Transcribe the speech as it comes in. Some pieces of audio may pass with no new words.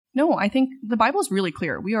No, I think the Bible's really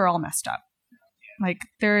clear. We are all messed up. Like,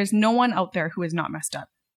 there is no one out there who is not messed up.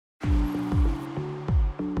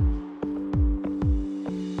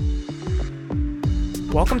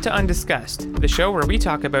 Welcome to Undiscussed, the show where we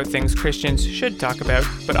talk about things Christians should talk about,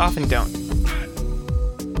 but often don't.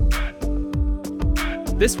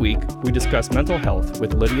 This week, we discuss mental health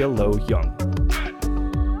with Lydia Lowe Young.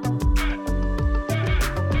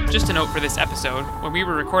 Just a note for this episode, when we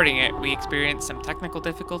were recording it, we experienced some technical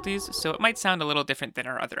difficulties, so it might sound a little different than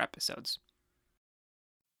our other episodes.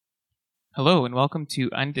 Hello, and welcome to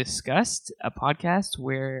Undiscussed, a podcast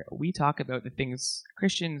where we talk about the things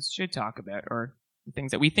Christians should talk about, or the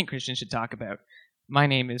things that we think Christians should talk about. My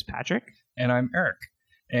name is Patrick. And I'm Eric.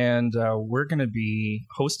 And we're going to be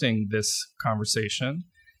hosting this conversation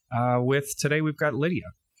today we've got Lydia.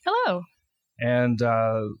 Hello. And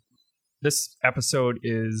this episode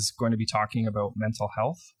is going to be talking about mental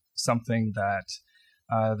health, something that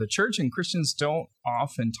the church and Christians don't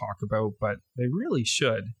often talk about, but they really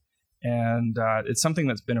should. And it's something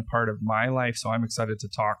that's been a part of my life, so I'm excited to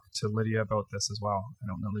talk to Lydia about this as well. I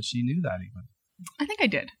don't know that she knew that even. I think I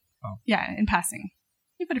did. Oh. Yeah, in passing.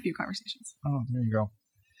 We've had a few conversations. Oh, there you go.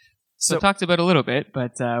 So talked about it a little bit,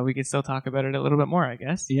 but we could still talk about it a little bit more, I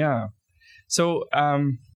guess. Yeah. So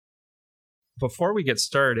before we get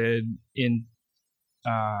started in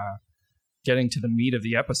getting to the meat of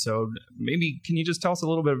the episode, maybe can you just tell us a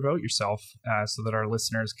little bit about yourself so that our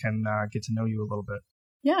listeners can get to know you a little bit?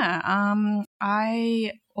 Yeah.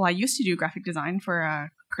 I used to do graphic design for a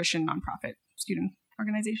Christian nonprofit student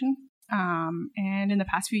organization. And in the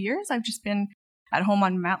past few years, I've just been at home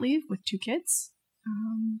on mat leave with two kids.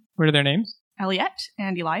 What are their names? Elliot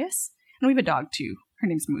and Elias. And we have a dog too. Her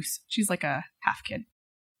name's Moose. She's like a half kid.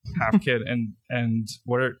 Half kid. And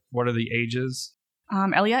what are the ages?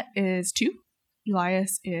 Elliot is 2.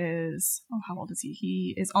 Elias is, how old is he?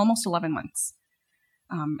 He is almost 11 months.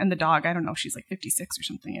 And the dog, I don't know, she's like 56 or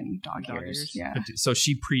something in dog years. Yeah. So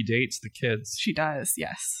she predates the kids. She does,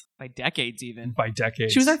 yes. By decades, even. By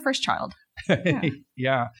decades. She was our first child. Yeah.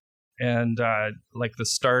 Yeah. And like the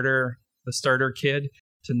starter kid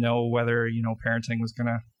to know whether, parenting was going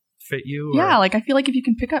to fit you. Yeah, like I feel like if you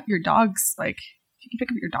can pick up your dog's, crap,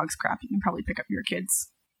 you can probably pick up your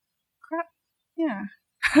kids' crap. Yeah.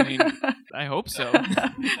 I mean, I hope so.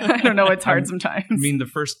 I don't know. It's hard sometimes. I mean, the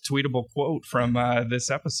first tweetable quote from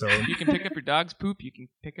this episode. You can pick up your dog's poop. You can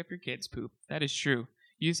pick up your kid's poop. That is true.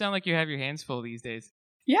 You sound like you have your hands full these days.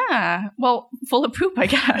 Yeah. Well, full of poop, I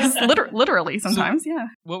guess. Literally sometimes, yeah.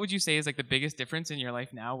 What would you say is like the biggest difference in your life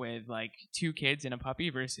now with like 2 kids and a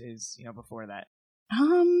puppy versus, before that?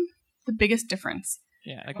 The biggest difference.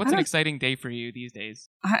 Yeah. Like what's an exciting day for you these days?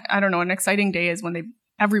 I don't know. An exciting day is when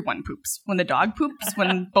everyone poops. When the dog poops,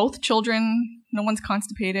 when both children, no one's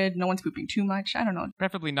constipated, no one's pooping too much. I don't know.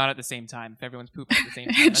 Preferably not at the same time. If everyone's pooping at the same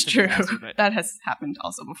time. It's true. That has happened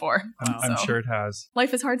also before. I'm sure it has.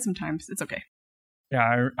 Life is hard sometimes. It's okay.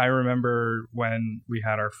 Yeah, I remember when we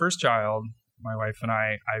had our first child, my wife and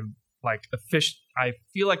I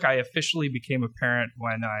feel like I officially became a parent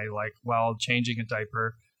when I, while changing a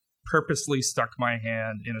diaper, purposely stuck my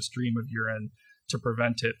hand in a stream of urine to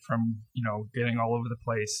prevent it from, getting all over the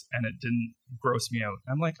place, and it didn't gross me out.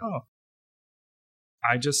 I'm like, oh,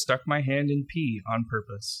 I just stuck my hand in pee on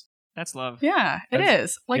purpose. That's love. Yeah, it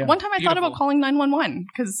is. One time I thought about calling 911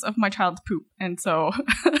 because of my child's poop. And so,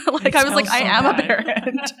 I was like, I am a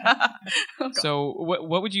parent. So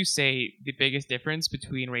what would you say the biggest difference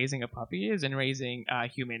between raising a puppy is and raising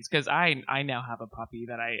humans? Because I now have a puppy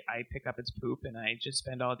that I pick up its poop and I just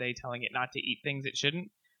spend all day telling it not to eat things it shouldn't.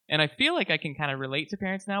 And I feel like I can kind of relate to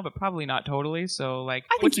parents now, but probably not totally. So, I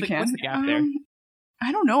think you can. What's the gap there?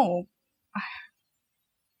 I don't know.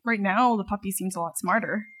 Right now, the puppy seems a lot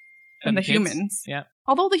smarter than the humans. Yeah.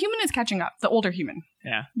 Although the human is catching up, the older human.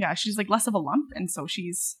 Yeah. Yeah, she's less of a lump, and so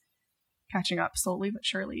she's catching up slowly but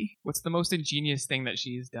surely. What's the most ingenious thing that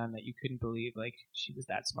she's done that you couldn't believe she was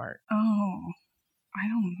that smart? Oh, I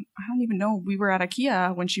don't even know. We were at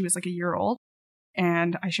IKEA when she was a year old,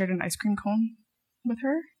 and I shared an ice cream cone with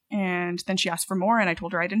her, and then she asked for more, and I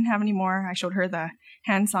told her I didn't have any more. I showed her the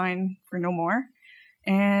hand sign for no more.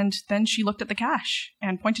 And then she looked at the cash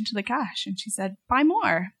and pointed to the cash and she said, buy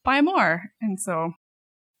more. And so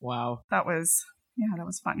wow, that was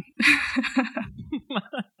fun.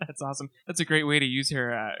 That's awesome. That's a great way to use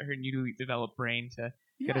her newly developed brain to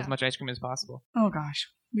get as much ice cream as possible. Oh gosh,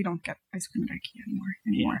 we don't get ice cream at IKEA anymore.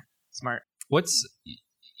 Yeah. Smart.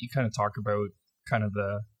 You kind of talk about kind of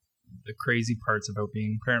the crazy parts about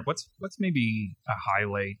being a parent. What's maybe a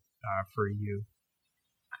highlight for you?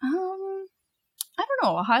 I don't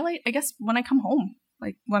know. A highlight, I guess, when I come home.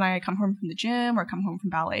 Like when I come home from the gym or come home from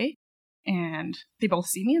ballet and they both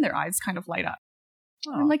see me and their eyes kind of light up.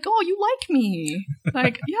 Oh. I'm like, oh, you like me.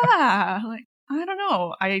 Like, yeah. Like, I don't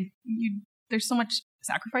know. There's so much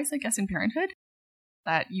sacrifice, I guess, in parenthood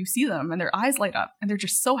that you see them and their eyes light up and they're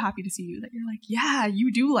just so happy to see you that you're like, yeah,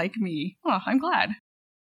 you do like me. Oh, I'm glad.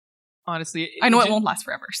 Honestly, I know it won't last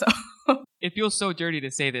forever, so. It feels so dirty to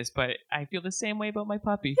say this, but I feel the same way about my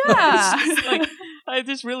puppy. Yeah. It's just like, I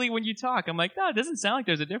just really, when you talk, I'm like, no, it doesn't sound like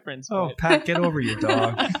there's a difference. Oh, but, Pat, get over your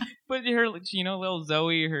dog. but her, little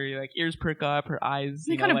Zoe, her like ears perk up, her eyes.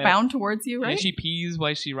 They kind of bound towards you, right? And she pees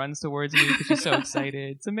while she runs towards me because she's so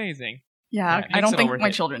excited. It's amazing. Yeah, I don't think my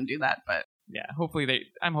children do that, but. Yeah, hopefully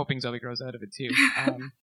I'm hoping Zoe grows out of it too.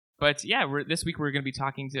 But yeah, this week we're going to be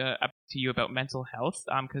talking to you about mental health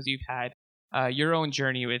because you've had your own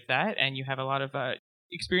journey with that, and you have a lot of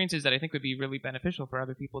experiences that I think would be really beneficial for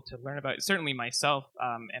other people to learn about. Certainly myself,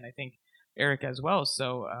 and I think Eric as well.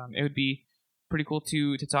 So it would be pretty cool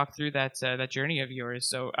to talk through that journey of yours.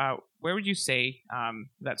 So where would you say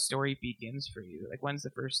that story begins for you? Like, when's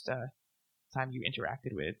the first time you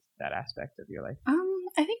interacted with that aspect of your life?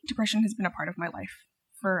 I think depression has been a part of my life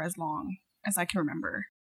for as long as I can remember.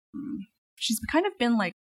 She's kind of been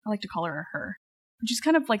like, I like to call her her. She's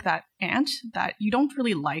kind of like that aunt that you don't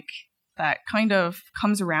really like, that kind of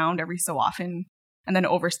comes around every so often and then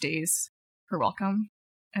overstays her welcome.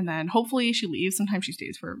 And then hopefully she leaves. Sometimes she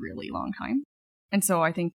stays for a really long time. And so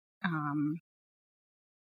I think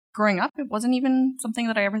growing up, it wasn't even something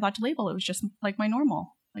that I ever thought to label. It was just like my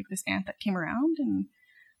normal, like this aunt that came around and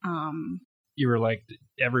you were like,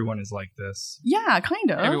 everyone is like this. Yeah,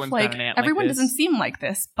 kind of. Everyone's like got an aunt everyone like this. doesn't seem like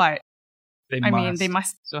this, but they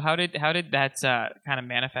must. So how did that kind of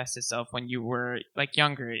manifest itself when you were like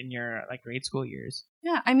younger in your like grade school years?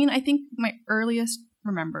 Yeah, I mean, I think my earliest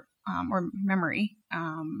memory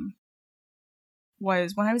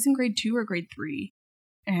was when I was in grade 2 or grade 3,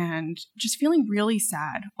 and just feeling really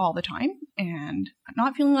sad all the time and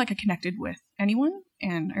not feeling like I connected with anyone.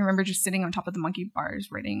 And I remember just sitting on top of the monkey bars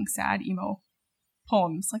writing sad emo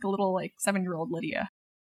poems, like a little like 7-year-old Lydia,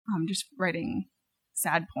 just writing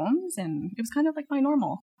sad poems, and it was kind of like my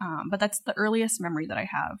normal. But that's the earliest memory that I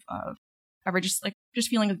have of ever just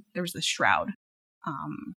feeling like there was this shroud,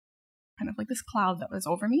 kind of like this cloud that was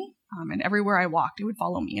over me, and everywhere I walked, it would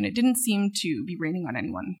follow me, and it didn't seem to be raining on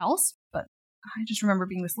anyone else, but I just remember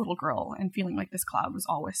being this little girl and feeling like this cloud was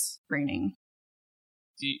always raining.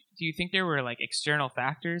 Do you think there were like external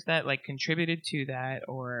factors that like contributed to that,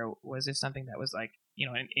 or was this something that was like,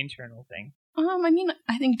 an internal thing? I mean,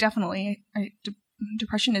 I think definitely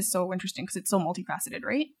depression is so interesting because it's so multifaceted,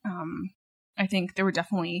 right? I think there were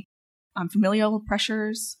definitely familial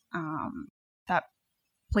pressures that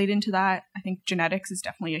played into that. I think genetics is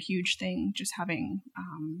definitely a huge thing, just having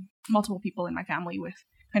multiple people in my family with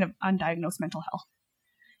kind of undiagnosed mental health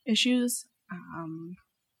issues.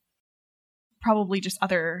 Probably just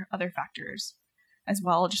other factors as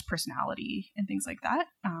well, just personality and things like that.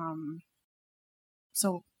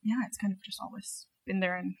 So yeah, it's kind of just always been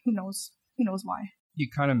there, and who knows why. You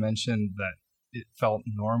kind of mentioned that it felt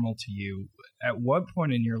normal to you. At what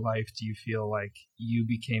point in your life do you feel like you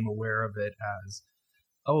became aware of it as,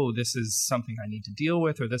 oh, this is something I need to deal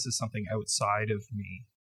with, or this is something outside of me?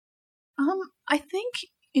 I think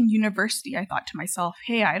in university, I thought to myself,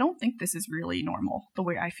 hey, I don't think this is really normal, the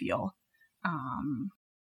way I feel.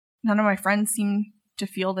 None of my friends seemed to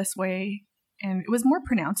feel this way. And it was more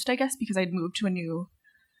pronounced, I guess, because I'd moved to a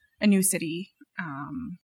new city,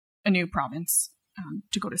 a new province,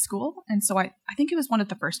 to go to school. And so I think it was one of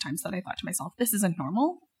the first times that I thought to myself, this isn't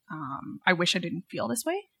normal. I wish I didn't feel this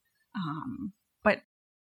way. But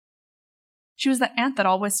she was the aunt that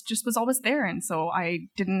was always there. And so I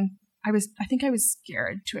think I was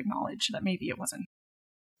scared to acknowledge that maybe it wasn't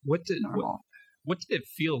normal. What did it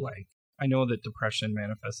feel like? I know that depression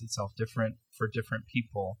manifests itself differently for different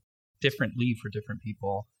people.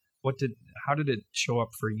 How did it show up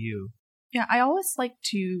for you? Yeah, I always like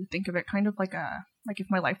to think of it kind of like if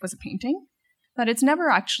my life was a painting, that it's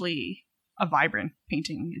never actually a vibrant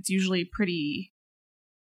painting. It's usually pretty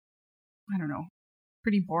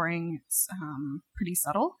boring. It's pretty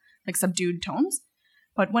subtle, like subdued tones.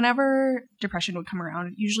 But whenever depression would come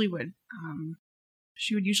around,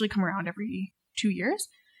 she would usually come around every 2 years.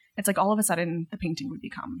 It's like all of a sudden the painting would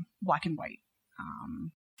become black and white.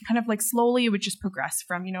 Kind of like slowly it would just progress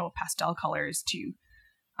from, pastel colors to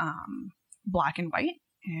black and white.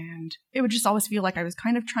 And it would just always feel like I was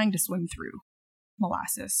kind of trying to swim through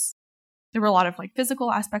molasses. There were a lot of like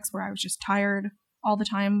physical aspects where I was just tired all the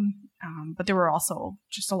time. But there were also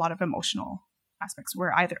just a lot of emotional aspects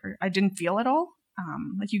where either I didn't feel at all,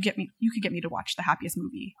 Like you could get me to watch the happiest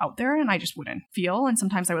movie out there, and I just wouldn't feel. And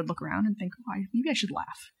sometimes I would look around and think, oh, maybe I should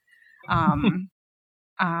laugh.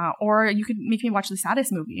 Or you could make me watch the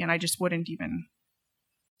saddest movie, and I just wouldn't even.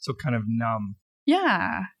 So kind of numb.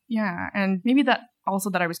 Yeah, and maybe that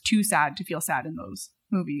I was too sad to feel sad in those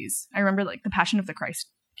movies. I remember like The Passion of the Christ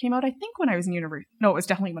came out, I think, when I was in university. No, it was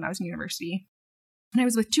definitely when I was in university. And I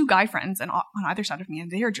was with two guy friends and on either side of me,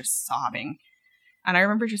 and they are just sobbing. And I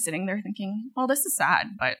remember just sitting there thinking, oh, this is sad,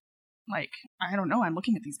 but like, I don't know. I'm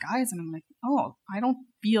looking at these guys and I'm like, oh, I don't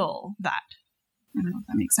feel that. I don't know if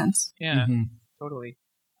that makes sense. Yeah, totally.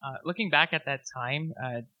 Looking back at that time,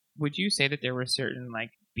 would you say that there were certain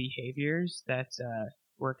like behaviors that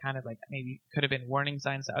were kind of like maybe could have been warning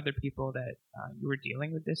signs to other people that you were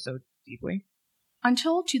dealing with this so deeply?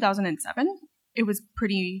 Until 2007, it was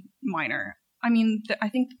pretty minor. I mean, I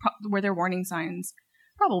think were there warning signs?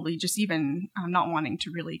 Probably just even not wanting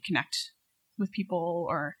to really connect with people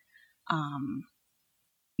or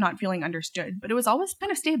not feeling understood. But it was always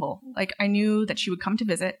kind of stable. Like I knew that she would come to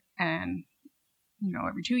visit and,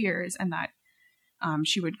 every 2 years, and that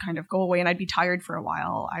she would kind of go away and I'd be tired for a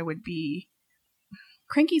while. I would be,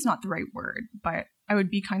 cranky is not the right word, but I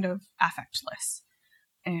would be kind of affectless.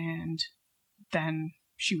 And then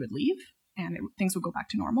she would leave and things would go back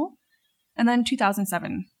to normal. And then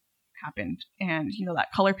 2007 happened, and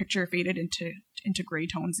that color picture faded into gray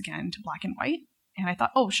tones again, to black and white. And I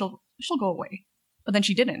thought, oh, she'll go away, but then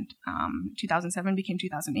she didn't. 2007 became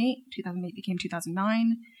 2008. 2008 became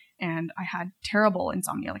 2009, and I had terrible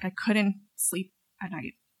insomnia. Like I couldn't sleep at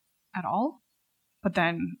night at all. But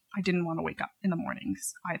then I didn't want to wake up in the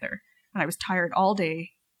mornings either, and I was tired all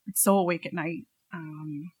day. So awake at night.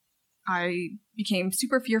 I became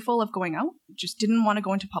super fearful of going out. Just didn't want to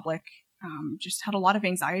go into public. Just had a lot of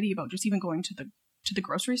anxiety about just even going to the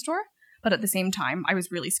grocery store. But at the same time, I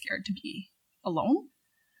was really scared to be alone.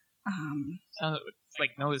 So it's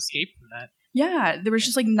like no escape from that. Yeah, there was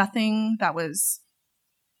just like nothing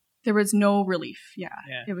there was no relief. Yeah.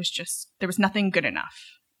 It was just, there was nothing good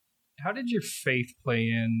enough. How did your faith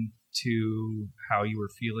play into how you were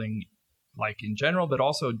feeling, like in general, but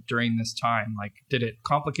also during this time? Like, did it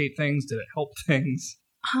complicate things? Did it help things?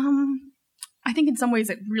 I think in some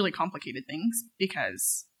ways it really complicated things,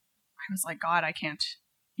 because I was like, God,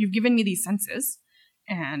 you've given me these senses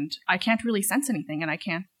and I can't really sense anything, and I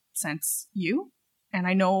can't sense you. And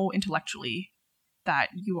I know intellectually that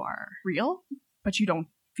you are real, but you don't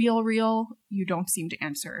feel real. You don't seem to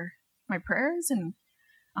answer my prayers. And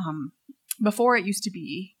before it used to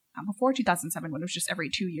be, before 2007, when it was just every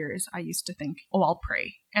 2 years, I used to think, oh, I'll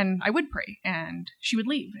pray. And I would pray and she would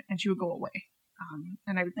leave and she would go away.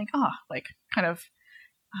 And I would think, kind of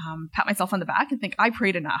pat myself on the back and think I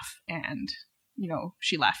prayed enough, and,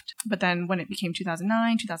 she left. But then when it became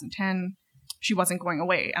 2009, 2010, she wasn't going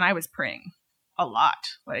away, and I was praying a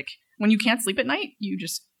lot. Like when you can't sleep at night,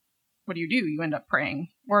 what do? You end up praying,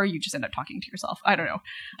 or you just end up talking to yourself. I don't know.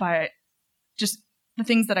 But just the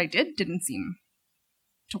things that I didn't seem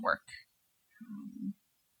to work.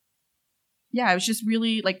 It was just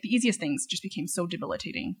really like the easiest things just became so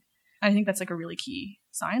debilitating. I think that's like a really key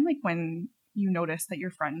sign, like when you notice that your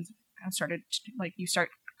friends have started to, like, you start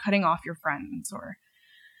cutting off your friends, or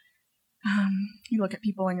you look at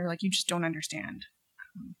people and you're like, you just don't understand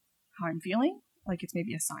how I'm feeling. Like it's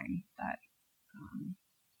maybe a sign that,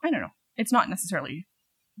 I don't know. It's not necessarily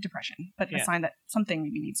depression, but a sign that something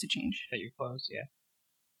maybe needs to change. That you're close, yeah.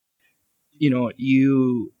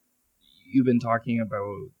 You've been talking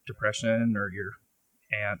about depression, or your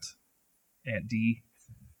Aunt D.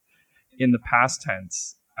 In the past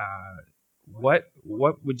tense, what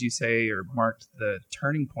would you say or marked the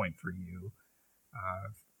turning point for you?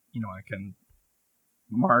 I can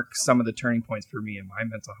mark some of the turning points for me in my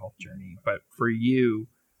mental health journey, but for you,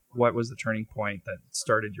 what was the turning point that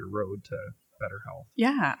started your road to better health?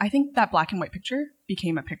 Yeah, I think that black and white picture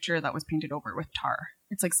became a picture that was painted over with tar.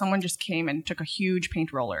 It's like someone just came and took a huge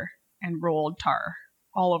paint roller and rolled tar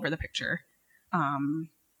all over the picture. And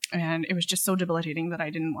it was just so debilitating that I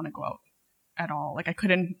didn't want to go out at all. Like I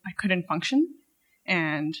couldn't function.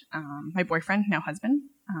 And my boyfriend, now husband,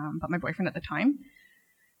 but my boyfriend at the time,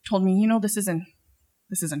 told me, this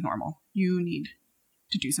isn't normal. You need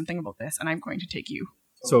to do something about this, and I'm going to take you.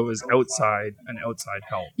 So it was outside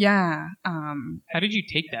help. Yeah. How did you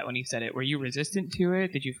take that when he said it? Were you resistant to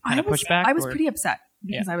it? Did you kind of push back? I was pretty upset,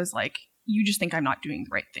 because I was like, you just think I'm not doing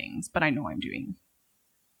the right things, but I know I'm doing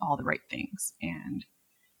all the right things. And,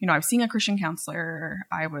 I was seeing a Christian counselor.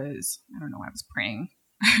 I was praying.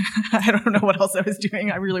 I don't know what else I was doing.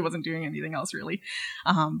 I really wasn't doing anything else, really.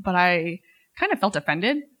 But I kind of felt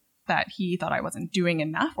offended that he thought I wasn't doing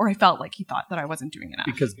enough, or I felt like he thought that I wasn't doing enough.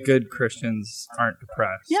 Because good Christians aren't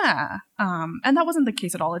depressed. Yeah. And that wasn't the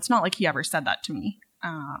case at all. It's not like he ever said that to me.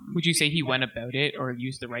 Would you say he went about it or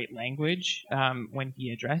used the right language when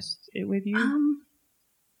he addressed it with you?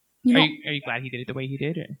 You know, are you glad he did it the way he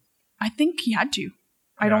did? Or? I think he had to.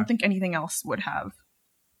 I don't think anything else would have.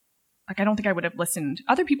 Like, I don't think I would have listened.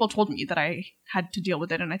 Other people told me that I had to deal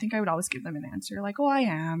with it, and I think I would always give them an answer like, oh, I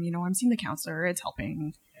am. I'm seeing the counselor. It's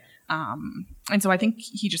helping. And so I think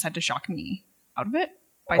he just had to shock me out of it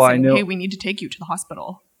by saying, hey, we need to take you to the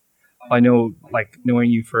hospital. I know, like, knowing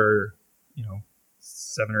you for,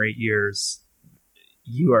 7 or 8 years,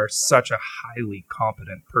 you are such a highly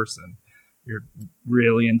competent person. You're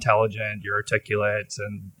really intelligent, you're articulate,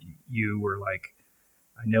 and you were like,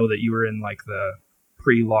 I know that you were in like the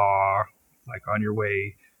pre-law, like on your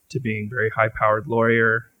way to being very high-powered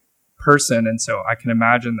lawyer person. And so I can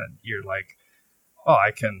imagine that you're like, oh,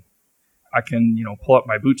 I can, pull up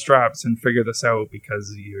my bootstraps and figure this out,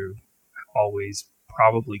 because you always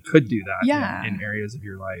probably could do that in areas of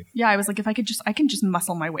your life. Yeah, I was like, I can just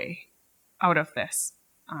muscle my way out of this.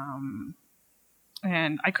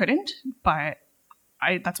 And I couldn't, but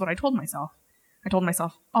that's what I told myself. I told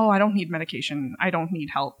myself, oh, I don't need medication. I don't need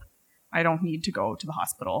help. I don't need to go to the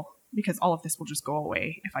hospital, because all of this will just go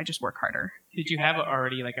away if I just work harder. Did you have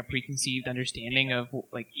already like a preconceived understanding of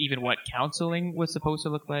like even what counseling was supposed to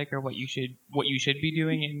look like, or what you should be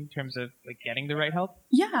doing in terms of like getting the right help?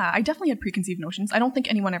 Yeah, I definitely had preconceived notions. I don't think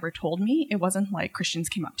anyone ever told me. It wasn't like Christians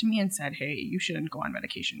came up to me and said, hey, you shouldn't go on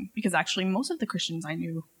medication, because actually most of the Christians I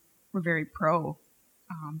knew were very pro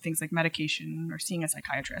things like medication or seeing a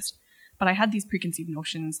psychiatrist. But I had these preconceived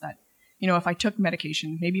notions that, if I took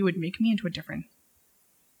medication, maybe it would make me into a different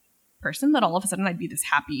person, that all of a sudden I'd be this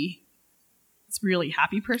really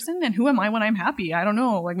happy person. And who am I when I'm happy? I don't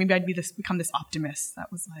know. Like, maybe I'd become this optimist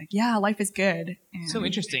that was like, yeah, life is good. And so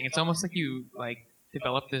interesting. It's almost like you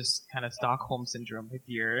developed this kind of Stockholm syndrome with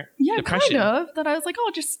your depression. Kind of. That I was like,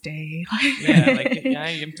 oh, just stay.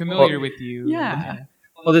 I am familiar with you. Yeah.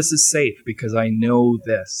 Well, this is safe because I know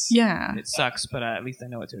this. Yeah. It sucks, but at least I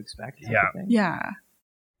know what to expect. Yeah. Yeah.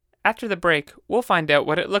 After the break, we'll find out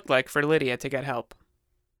what it looked like for Lydia to get help.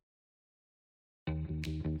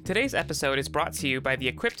 Today's episode is brought to you by the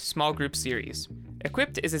Equipped Small Group Series.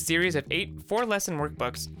 Equipped is a series of 8 4-lesson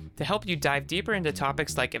workbooks to help you dive deeper into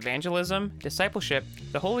topics like evangelism, discipleship,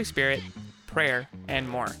 the Holy Spirit, prayer, and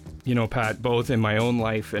more. Pat, both in my own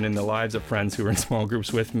life and in the lives of friends who are in small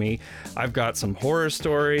groups with me, I've got some horror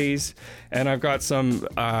stories, and I've got some,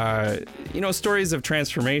 stories of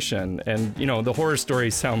transformation. And, the horror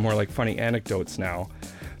stories sound more like funny anecdotes now.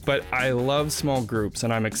 But I love small groups,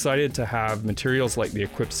 and I'm excited to have materials like the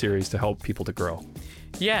Equip series to help people to grow.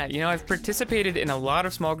 Yeah, I've participated in a lot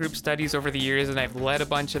of small group studies over the years, and I've led a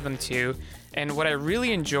bunch of them too. And what I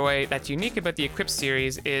really enjoy that's unique about the Equip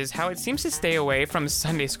series is how it seems to stay away from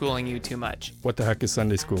Sunday schooling you too much. What the heck is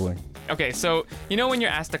Sunday schooling? Okay, so when you're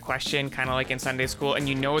asked a question, kind of like in Sunday school, and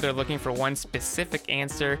they're looking for one specific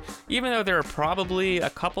answer, even though there are probably a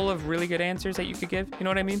couple of really good answers that you could give, you know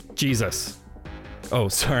what I mean? Jesus. Oh,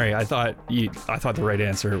 sorry. I thought the right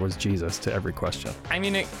answer was Jesus to every question. I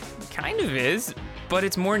mean, it kind of is, but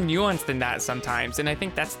it's more nuanced than that sometimes, and I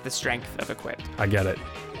think that's the strength of Equipped. I get it.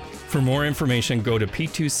 For more information, go to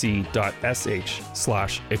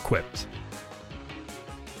p2c.sh/equipped.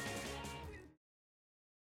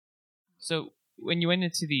 So when you went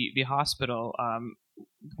into the hospital,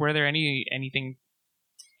 were there any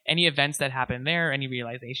events that happened there, any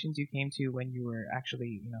realizations you came to when you were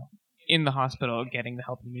actually, in the hospital getting the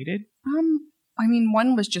help you needed?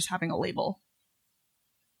 One was just having a label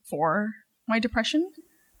for my depression.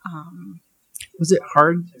 Was it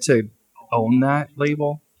hard to own that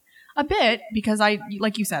label? A bit, because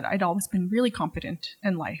like you said, I'd always been really competent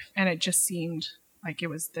in life, and it just seemed like it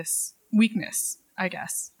was this weakness, I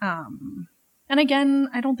guess. And again,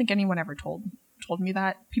 I don't think anyone ever told me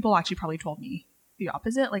that. People actually probably told me the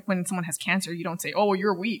opposite. Like, when someone has cancer, you don't say, "Oh,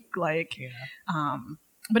 you're weak." Like,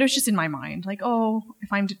 but it was just in my mind, like, oh,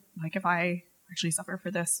 if I actually suffer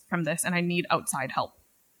from this, and I need outside help,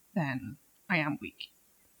 then I am weak.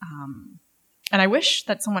 And I wish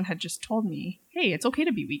that someone had just told me, hey, it's okay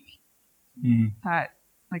to be weak. That,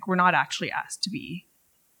 like, we're not actually asked to be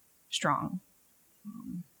strong.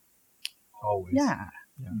 Always. Yeah.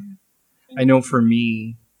 I know for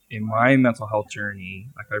me, in my mental health journey,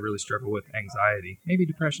 like, I really struggle with anxiety, maybe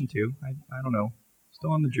depression too. I don't know.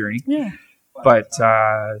 Still on the journey. Yeah. But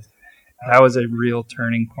that was a real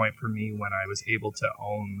turning point for me when I was able to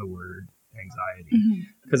own the word anxiety,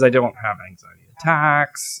 because I don't have anxiety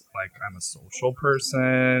attacks. Like, I'm a social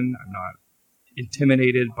person. I'm not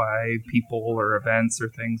intimidated by people or events or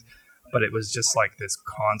things, but it was just like this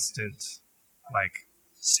constant like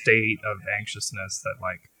state of anxiousness that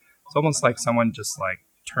like it's almost like someone just like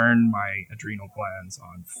turned my adrenal glands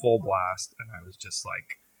on full blast, and I was just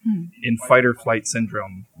like in fight or flight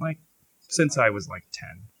syndrome like since I was like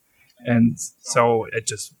 10. And so it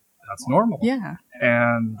just, that's normal. Yeah.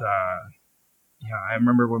 And I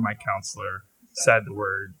remember when my counselor said the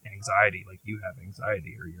word anxiety, like, you have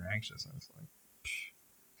anxiety or you're anxious. I was like,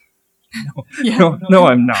 no,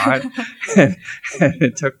 I'm not. and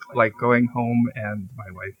it took like going home and my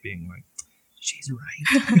wife being like, she's right.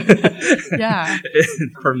 Yeah.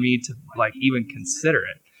 For me to like even consider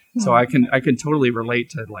it. So I can totally relate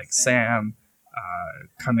to like Sam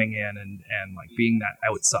coming in and like being that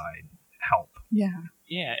outside help. Yeah.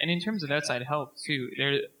 Yeah, and in terms of outside help too,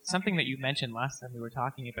 there's something that you mentioned last time we were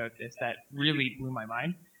talking about this that really blew my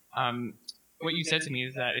mind. What you said to me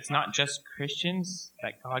is that it's not just Christians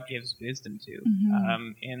that God gives wisdom to,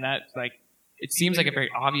 and that like it seems like a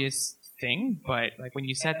very obvious thing, but like when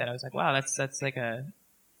you said that, I was like, wow, that's like a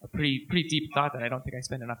pretty deep thought that I don't think I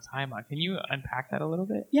spend enough time on. Can you unpack that a little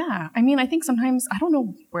bit? Yeah, I mean, I think sometimes I don't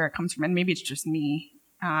know where it comes from, and maybe it's just me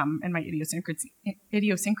and my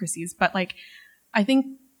idiosyncrasies, but like I think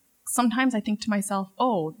sometimes I think to myself,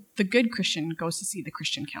 oh, the good Christian goes to see the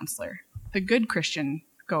Christian counselor. The good Christian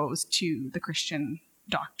goes to the Christian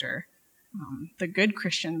doctor. The good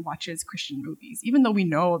Christian watches Christian movies, even though we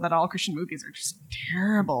know that all Christian movies are just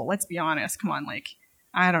terrible. Let's be honest. Come on, like,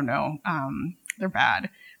 I don't know. They're bad.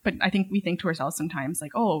 But I think we think to ourselves sometimes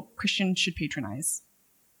like, oh, Christians should patronize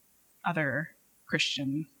other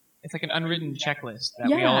Christian. It's like an unwritten checklist that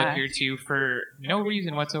we all adhere to for no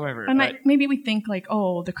reason whatsoever. And maybe we think like,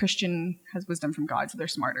 oh, the Christian has wisdom from God, so they're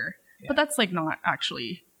smarter. Yeah. But that's like not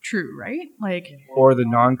actually true, right? Like, or the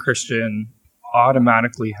non-Christian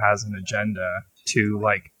automatically has an agenda to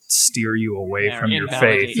like steer you away from your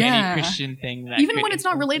faith. Any Christian thing that even when it's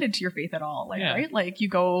not related to your faith at all, like right? Like you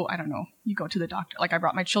go to the doctor. Like I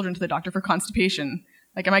brought my children to the doctor for constipation.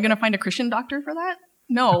 Like, am I going to find a Christian doctor for that?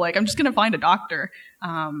 No, like I'm just going to find a doctor.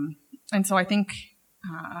 And so I think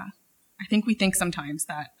we think sometimes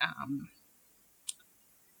that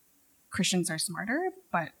Christians are smarter,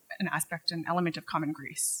 but an element of common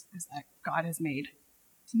grace is that God has made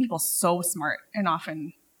some people so smart, and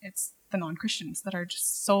often it's the non-Christians that are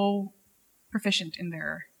just so proficient in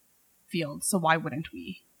their field. So why wouldn't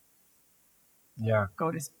we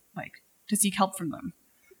go to seek help from them?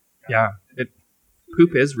 Yeah,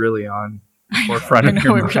 poop is really on the forefront of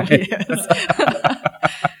your mind. It really is.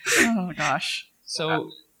 Oh my gosh.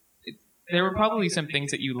 So there were probably some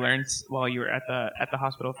things that you learned while you were at the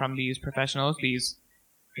hospital from these professionals, these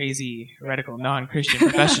crazy, heretical, non-Christian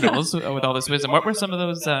professionals with all this wisdom. What were some of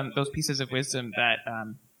those pieces of wisdom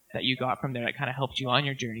that you got from there that kind of helped you on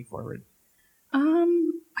your journey forward?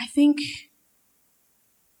 I think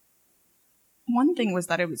one thing was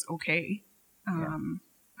that it was okay.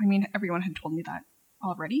 I mean, everyone had told me that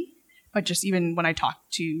already, but just even when I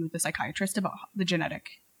talked to the psychiatrist about the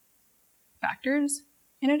genetic factors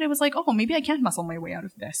in it, it was like, oh, maybe I can't muscle my way out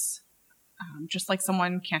of this. Just like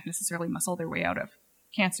someone can't necessarily muscle their way out of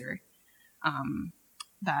cancer.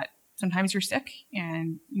 That sometimes you're sick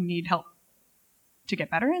and you need help to get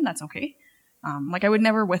better, and that's okay. Like I would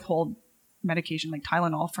never withhold medication like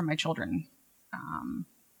Tylenol from my children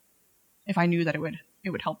if I knew that it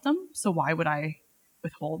would help them. So why would I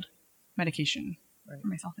withhold medication for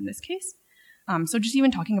myself in this case? So just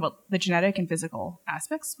even talking about the genetic and physical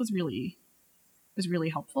aspects was really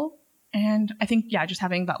helpful. And I think, just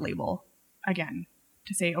having that label again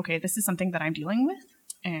to say, okay, this is something that I'm dealing with.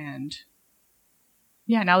 And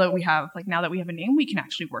now that we have a name, we can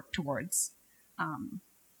actually work towards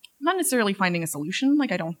not necessarily finding a solution.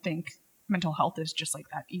 Like I don't think mental health is just like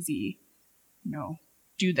that easy,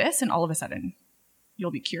 do this and all of a sudden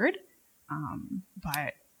you'll be cured.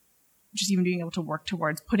 But just even being able to work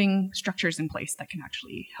towards putting structures in place that can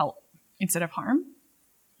actually help instead of harm.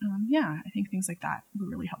 I think things like that were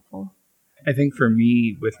really helpful. I think for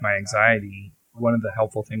me with my anxiety, one of the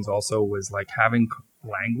helpful things also was like having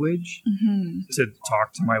language to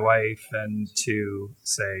talk to my wife and to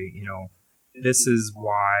say, this is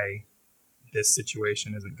why this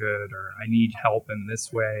situation isn't good, or I need help in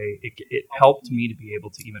this way. It helped me to be able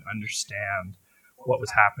to even understand what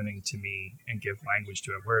was happening to me and give language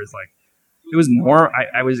to it. Whereas like it was more,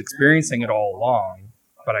 I was experiencing it all along,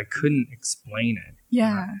 but I couldn't explain it.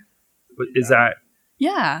 Yeah. But is that?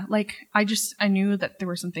 Yeah. Like I knew that there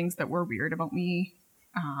were some things that were weird about me.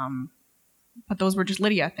 But those were just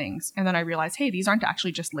Lydia things. And then I realized, hey, these aren't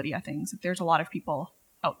actually just Lydia things. There's a lot of people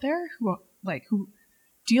out there who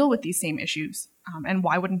deal with these same issues. And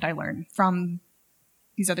why wouldn't I learn from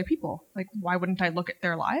these other people? Like, why wouldn't I look at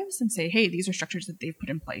their lives and say, hey, these are structures that they've put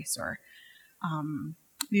in place, or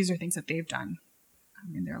these are things that they've done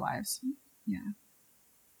in their lives. Yeah.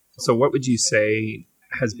 So what would you say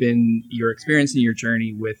has been your experience in your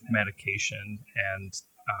journey with medication and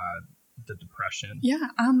the depression? Yeah,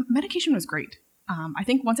 medication was great. I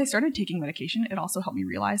think once I started taking medication, it also helped me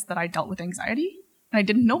realize that I dealt with anxiety. And I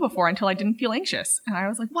didn't know before until I didn't feel anxious. And I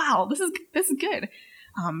was like, wow, this is good.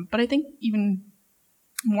 But I think even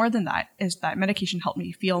more than that is that medication helped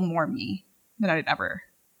me feel more me than I'd ever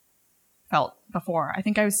felt before. I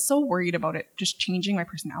think I was so worried about it just changing my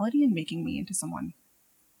personality and making me into someone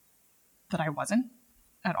that I wasn't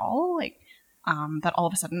at all. Like, that all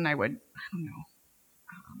of a sudden I would, I don't know,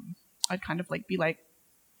 I'd kind of like be like,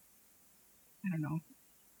 I don't know,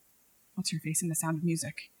 what's your face in The Sound of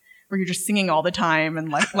Music? Where you're just singing all the time and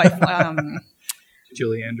life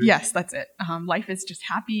Julie Andrews. Yes, that's it. Life is just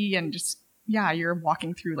happy and just, yeah, you're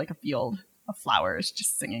walking through like a field of flowers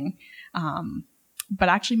just singing. But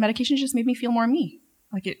actually medication just made me feel more me.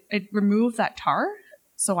 Like it removed that tar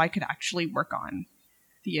so I could actually work on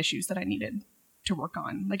the issues that I needed to work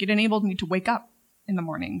on. Like, it enabled me to wake up in the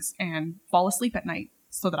mornings and fall asleep at night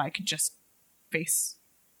so that I could just face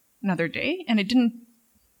another day. And it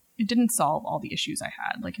didn't solve all the issues I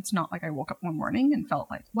had. Like, it's not like I woke up one morning and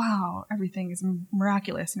felt like, wow, everything is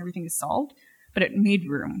miraculous and everything is solved. But it made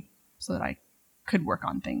room so that I could work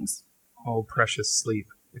on things. Oh, precious sleep.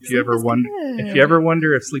 If Sleep you ever is wonder, good. if you ever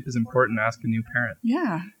wonder if sleep is important, ask a new parent.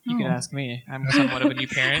 Yeah. You can ask me. I'm somewhat of a new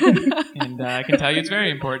parent, and I can tell you it's very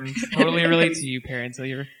important. Totally relate to you, parents. So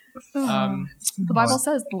you're, the Bible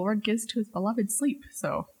says the Lord gives to his beloved sleep.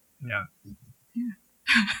 So Yeah.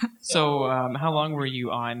 So how long were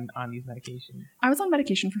you on these medications? I was on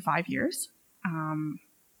medication for 5 years. And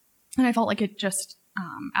I felt like it just,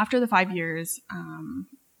 after the 5 years,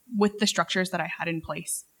 with the structures that I had in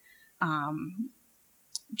place,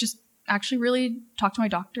 just actually really talked to my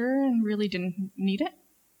doctor and really didn't need it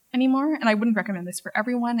anymore. And I wouldn't recommend this for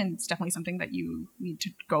everyone. And it's definitely something that you need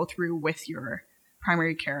to go through with your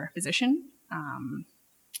primary care physician.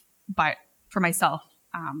 But for myself,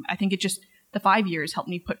 I think the 5 years helped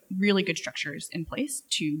me put really good structures in place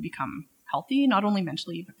to become healthy, not only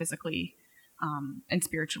mentally, but physically, and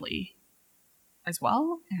spiritually as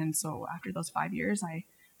well. And so after those 5 years, I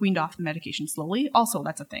weaned off the medication slowly. Also,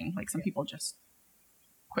 that's a thing. Like, some people just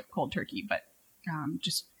quit cold turkey, but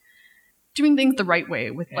just doing things the right way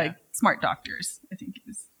with like smart doctors, I think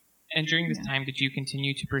is. And during this time, did you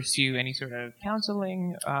continue to pursue any sort of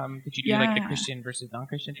counseling? Did you do like the Christian versus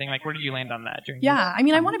non-Christian thing? Like, where did you land on that? I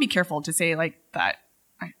mean, I want to be careful to say like that.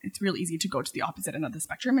 It's really easy to go to the opposite end of the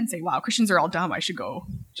spectrum and say, wow, Christians are all dumb. I should go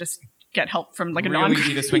just get help from like a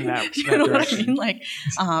non-Christian. Easy to swing that, you know what I mean? Like,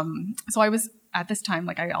 so I was at this time,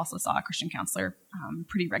 like, I also saw a Christian counselor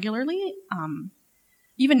pretty regularly.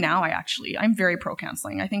 Even now, I'm very pro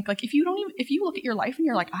counseling. I think like if you look at your life and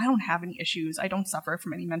you're like, I don't have any issues, I don't suffer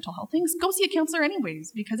from any mental health things, go see a counselor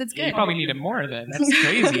anyways, because it's good. You probably need it more then. That's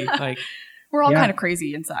crazy. Like, we're all kind of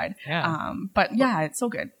crazy inside. Yeah. But yeah, it's so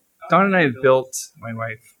good. Dawn and I have built, my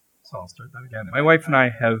wife, so I'll start that again. My wife and I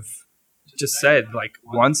have just said, like,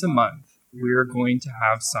 once a month, we're going to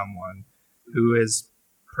have someone who is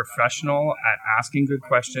professional at asking good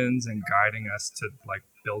questions and guiding us to, like,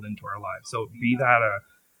 build into our lives. So be that a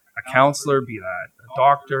counselor, be that a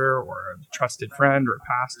doctor or a trusted friend or a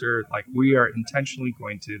pastor, like, we are intentionally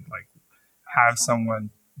going to, like, have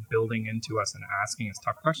someone building into us and asking us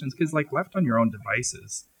tough questions, because, like, left on your own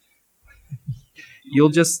devices, you'll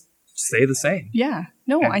just stay the same. Yeah.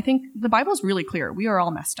 No, I think the Bible's really clear. We are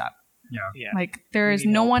all messed up. Yeah. Like, there is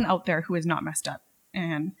no one out there who is not messed up.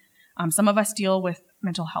 And some of us deal with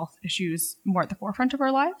mental health issues more at the forefront of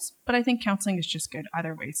our lives, but I think counseling is just good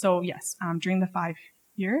either way. So yes, during the 5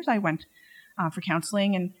 years, I went for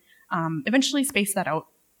counseling and eventually spaced that out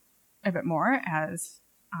a bit more as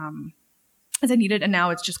I needed. And now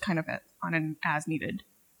it's just kind of on an as needed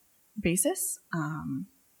basis.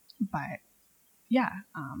 But yeah,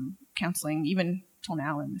 counseling even till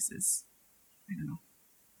now, and this is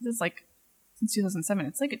like since 2007.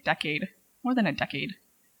 It's like more than a decade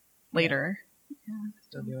later. Yeah.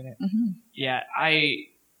 Still doing it. Mm-hmm. Yeah,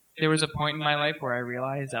 there was a point in my life where I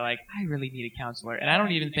realized that, like, I really need a counselor. And I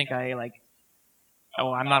don't even think I'm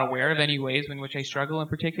not aware of any ways in which I struggle in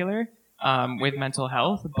particular with mental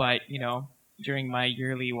health. But, during my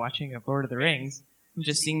yearly watching of Lord of the Rings, I'm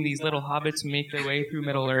just seeing these little hobbits make their way through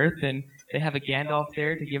Middle-earth, and they have a Gandalf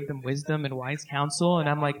there to give them wisdom and wise counsel. And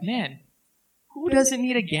I'm like, man, who doesn't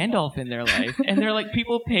need a Gandalf in their life? And they're like,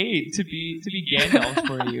 people paid to be Gandalf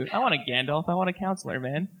for you. I want a Gandalf. I want a counselor,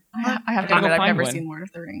 man. I have to admit, I've never seen Lord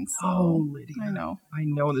of the Rings. So Oh, Lydia. I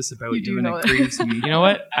know this about You do you, and know it that. grieves me. You know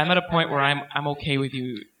what? I'm at a point where I'm okay with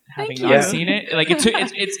you having Thank not you. seen it. Like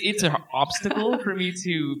it's an obstacle for me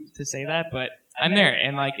to say that, but I'm there,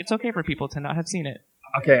 and like it's okay for people to not have seen it.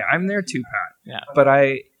 Okay, I'm there too, Pat. Yeah. But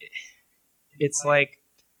it's like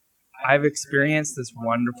I've experienced this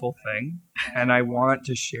wonderful thing, and I want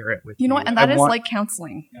to share it with you. You know what? And that is like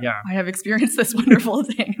counseling. Yeah. I have experienced this wonderful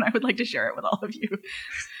thing, and I would like to share it with all of you.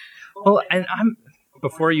 Well, and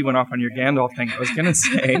before you went off on your Gandalf thing, I was going to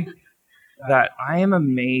say that I am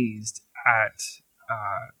amazed at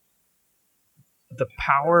the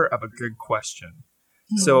power of a good question.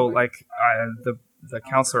 So, like, the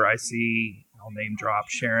counselor I see, I'll name drop,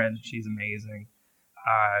 Sharon, she's amazing.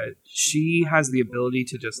 She has the ability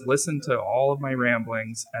to just listen to all of my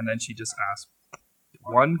ramblings, and then she just asks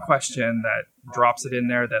one question that drops it in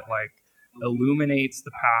there that, like, illuminates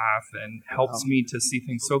the path and helps me to see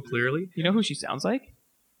things so clearly. You know who she sounds like?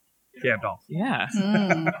 Gandalf. Yeah.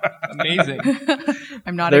 Mm. Amazing.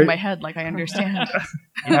 I'm nodding my head like I understand.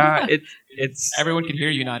 Yeah, it's Everyone can hear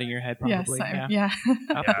you nodding your head, Yes, probably. yeah.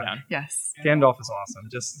 Up, Yeah. down. Yes. Gandalf is awesome.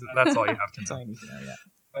 Just that's all you have to That's all know. I need to know,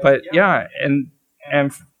 yeah. But yeah, and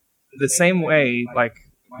the same way, like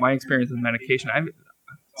my experience with medication, I'm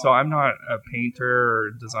not a painter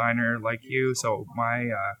or designer like you. So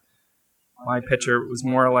my picture was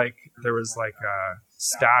more like there was like a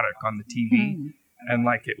static on the TV, and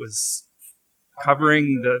like it was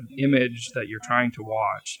covering the image that you're trying to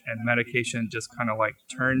watch, and medication just kind of like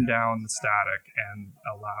turned down the static and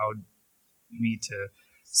allowed me to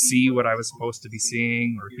see what I was supposed to be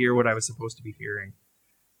seeing or hear what I was supposed to be hearing.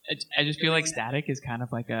 I just feel like static is kind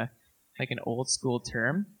of like an old school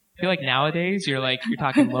term. I feel like nowadays you're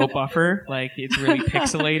talking low buffer, like it's really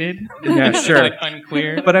pixelated. Yeah, sure. Like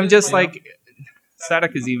unclear. But I'm just like,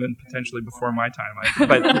 static is even potentially before my time.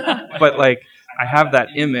 But like, I have that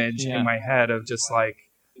image in my head of just like,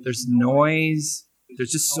 there's noise.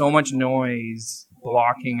 There's just so much noise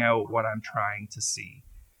blocking out what I'm trying to see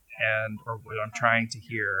or what I'm trying to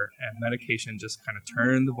hear. And medication just kind of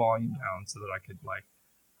turned the volume down so that I could like,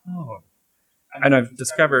 oh. And I've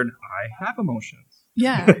discovered I have emotions.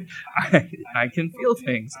 Yeah. I can feel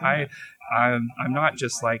things. I'm not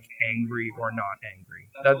just like angry or not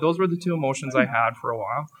angry. Those were the two emotions I had for a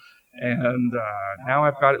while, and now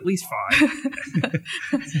I've got at least 5.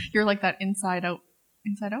 You're like that Inside Out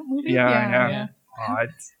movie. Yeah.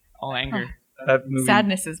 All anger. That movie.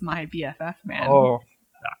 Sadness is my BFF, man. Oh,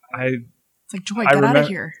 It's like, Joy, get out of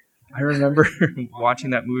here. I remember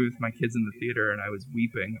watching that movie with my kids in the theater, and I was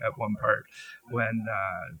weeping at one part when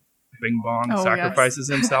Bing Bong sacrifices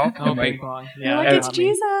himself. Oh, Bing Bong. You're Yeah, like, it's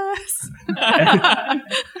Jesus.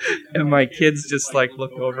 And my kids just like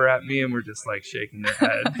looked over at me and were just like shaking their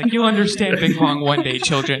head. Like, you'll understand Bing Bong one day,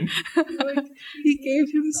 children. Like, he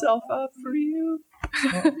gave himself up for you.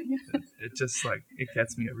 It just like it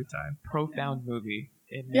gets me every time. Profound movie.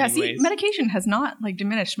 In Yeah, many see, ways. medication has not like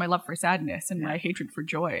diminished my love for sadness and my hatred for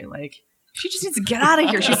joy. Like, she just needs to get out of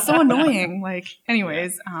here. She's so annoying. Like,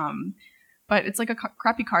 anyways, but it's like a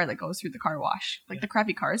crappy car that goes through the car wash. Like, the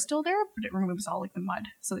crappy car is still there, but it removes all like the mud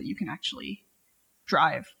so that you can actually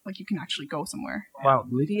drive. Like, you can actually go somewhere. Wow,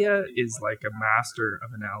 Lydia is like a master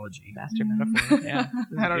of analogy. Master metaphor. Yeah.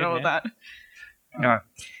 I don't know about that. Yeah.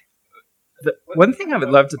 The one thing I would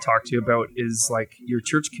love to talk to you about is like your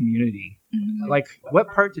church community. Mhm. Like, what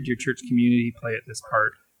part did your church community play at this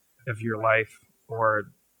part of your life or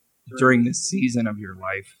during this season of your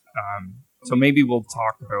life? So maybe we'll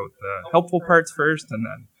talk about the helpful parts first, and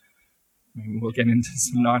then maybe we'll get into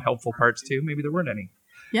some not helpful parts too. Maybe there weren't any.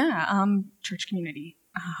 Yeah, church community.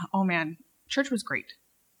 Oh man, church was great.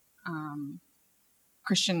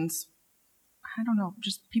 Christians, I don't know,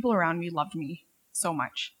 just people around me loved me so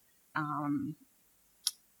much.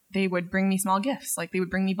 They would bring me small gifts, like they would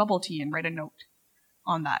bring me bubble tea and write a note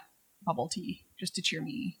on that bubble tea just to cheer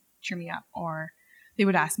me up. Or they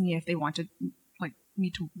would ask me if they wanted like me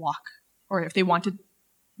to walk, or if they wanted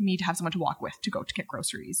me to have someone to walk with to go to get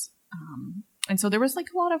groceries. And so there was like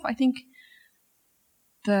a lot of, I think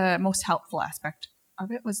the most helpful aspect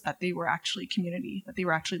of it was that they were actually community, that they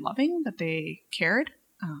were actually loving, that they cared.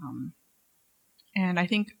 And I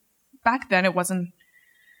think back then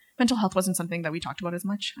mental health wasn't something that we talked about as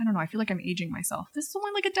much. I don't know. I feel like I'm aging myself. This is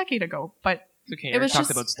only like a decade ago, but It's okay. It was talked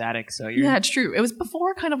just- about static, so you're. yeah, it's true. It was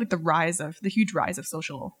before kind of like the huge rise of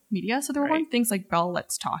social media. So there Right. weren't things like Bell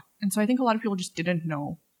Let's Talk. And so I think a lot of people just didn't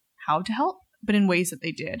know how to help, but in ways that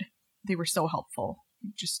they did, they were so helpful.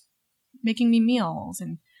 Just making me meals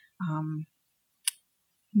and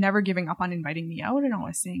never giving up on inviting me out and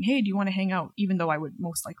always saying, hey, do you want to hang out? Even though I would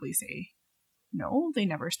most likely say no, they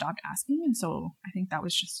never stopped asking. And so I think that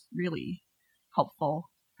was just really helpful.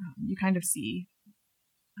 You kind of see,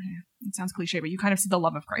 it sounds cliche, but you kind of see the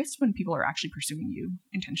love of Christ when people are actually pursuing you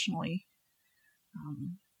intentionally.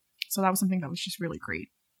 So that was something that was just really great.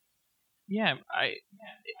 Yeah,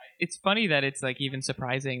 it's funny that it's like even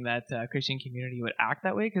surprising that Christian community would act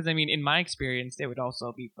that way, because I mean, in my experience, they would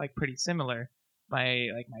also be like pretty similar. My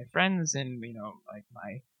friends and like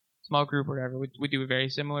my small group or whatever would do a very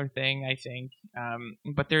similar thing, I think.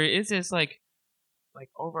 But there is this like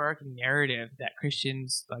overarching narrative that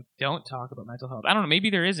Christians like don't talk about mental health. I don't know, maybe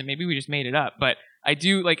there isn't, maybe we just made it up, but I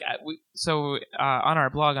do like on our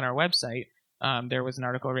blog, on our website, there was an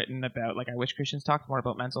article written about like I wish Christians talked more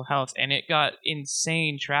about mental health, and it got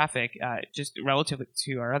insane traffic just relative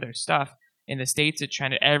to our other stuff. In the States, it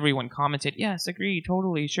trended, everyone commented, yes, agree,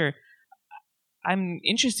 totally, sure. I'm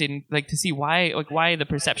interested in like to see why the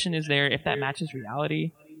perception is there, if that matches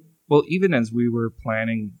reality. Well, even as we were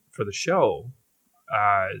planning for the show,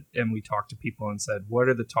 and we talked to people and said, what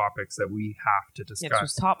are the topics that we have to discuss? Yeah, it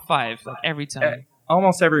was top 5 like every time.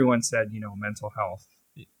 Almost everyone said, mental health.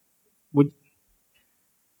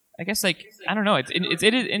 I guess like I don't know. It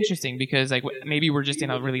is interesting because like maybe we're just in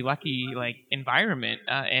a really lucky like environment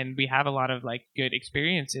and we have a lot of like good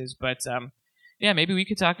experiences. But yeah, maybe we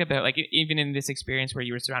could talk about like even in this experience where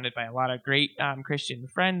you were surrounded by a lot of great Christian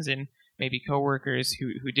friends and maybe coworkers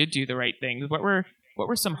who did do the right things. What were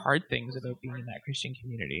some hard things about being in that Christian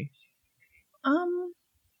community?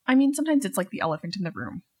 I mean, sometimes it's like the elephant in the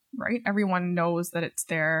room, right? Everyone knows that it's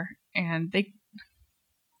there, and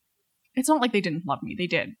it's not like they didn't love me. They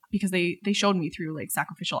did, because they showed me through like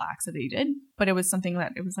sacrificial acts that they did. But it was something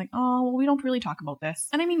that it was like, oh, well, we don't really talk about this.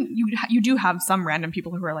 And I mean, you do have some random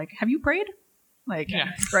people who are like, have you prayed? Like,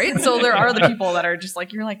 yeah. Right? So there are the people that are just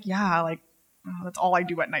like, you're like, yeah, like, oh, that's all I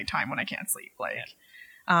do at nighttime when I can't sleep. Like,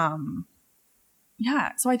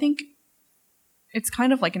 yeah. So I think it's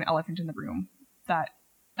kind of like an elephant in the room that,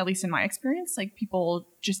 at least in my experience, like people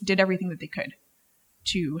just did everything that they could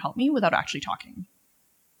to help me without actually talking.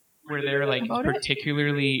 Were there like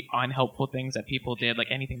particularly unhelpful things that people did, like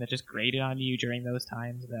anything that just grated on you during those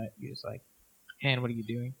times that you just like, man, what are you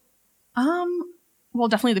doing? Well,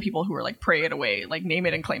 definitely the people who were like, pray it away, like name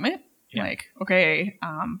it and claim it. Yeah. Like, okay,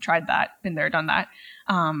 tried that, been there, done that.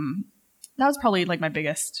 That was probably like my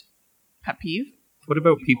biggest pet peeve. What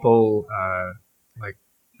about people like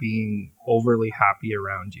being overly happy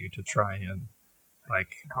around you to try and like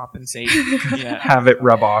compensate, have it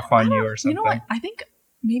rub off on you or something? You know what? I think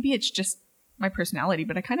maybe it's just my personality,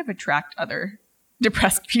 but I kind of attract other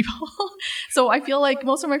depressed people. So I feel like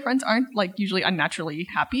most of my friends aren't like usually unnaturally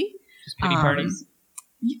happy. Just pity parties?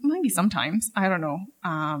 Maybe sometimes. I don't know.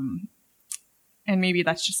 And maybe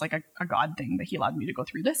that's just like a God thing that he allowed me to go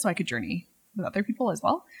through this so I could journey with other people as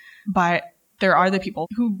well. But there are the people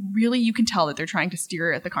who really, you can tell that they're trying to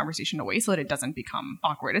steer the conversation away so that it doesn't become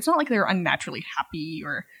awkward. It's not like they're unnaturally happy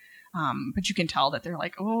or, but you can tell that they're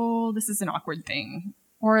like, oh, this is an awkward thing.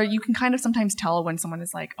 Or you can kind of sometimes tell when someone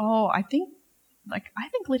is like, oh, I think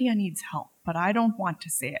Lydia needs help, but I don't want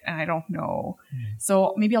to say it and I don't know.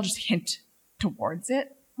 So maybe I'll just hint towards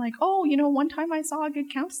it. Like, oh, one time I saw a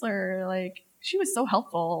good counselor, like she was so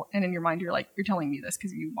helpful. And in your mind, you're like, you're telling me this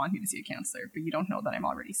because you want me to see a counselor, but you don't know that I'm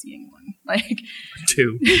already seeing one. Like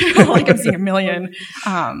 2. Like I'm seeing 1 million.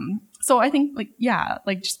 So I think like, yeah,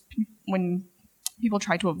 like just when people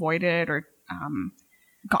try to avoid it or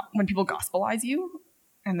when people gospelize you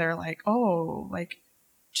and they're like, oh, like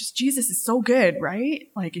just Jesus is so good, right?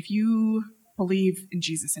 Like if you believe in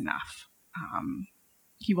Jesus enough,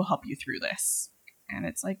 he will help you through this. And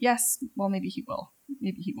it's like, yes, well, maybe he will,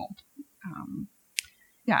 maybe he won't.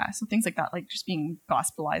 Yeah, so things like that, like just being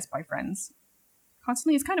gospelized by friends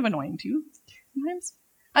constantly is kind of annoying too sometimes.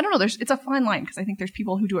 I don't know, it's a fine line because I think there's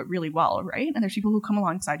people who do it really well, right? And there's people who come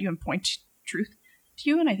alongside you and point truth to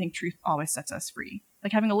you, and I think truth always sets us free.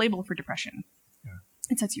 Like having a label for depression,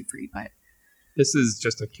 it sets you free, but... This is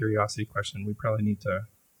just a curiosity question. We probably need to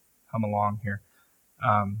hum along here.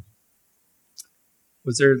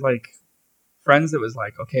 Was there like friends that was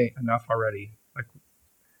like, okay, enough already? Like,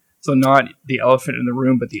 so not the elephant in the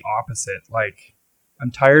room, but the opposite. Like,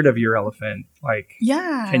 I'm tired of your elephant. Like,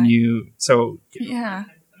 yeah. Can you? So yeah,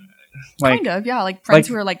 like, kind of, yeah. Like friends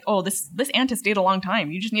who are like, oh, this aunt has stayed a long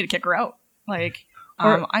time. You just need to kick her out. Like,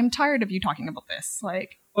 I'm tired of you talking about this.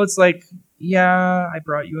 Like, well, it's like, yeah, I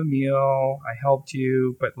brought you a meal, I helped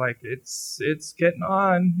you, but like, it's getting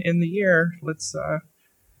on in the year. Let's.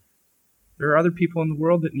 There are other people in the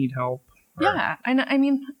world that need help. Yeah, I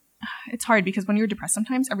mean, it's hard because when you're depressed,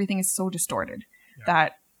 sometimes everything is so distorted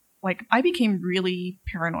that like I became really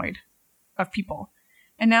paranoid of people.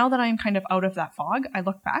 And now that I'm kind of out of that fog, I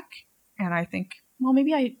look back and I think, well,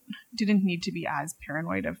 maybe I didn't need to be as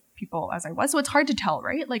paranoid of people as I was. So it's hard to tell,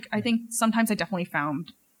 right? Like, I think sometimes I definitely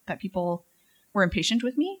found that people were impatient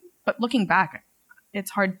with me, but looking back,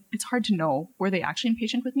 it's hard to know, were they actually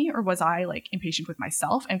impatient with me, or was I like impatient with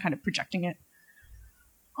myself and kind of projecting it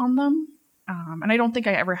on them? And I don't think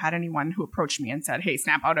I ever had anyone who approached me and said, hey,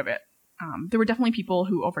 snap out of it. There were definitely people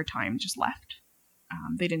who over time just left.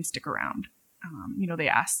 They didn't stick around. They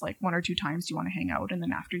asked like 1 or 2 times, do you want to hang out? And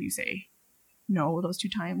then after you say no those 2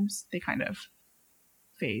 times, they kind of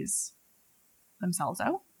phase themselves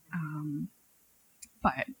out.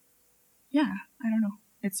 But yeah, I don't know.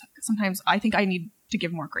 It's sometimes I think I need to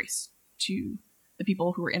give more grace to the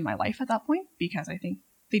people who were in my life at that point, because I think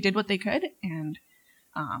they did what they could, and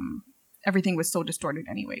everything was so distorted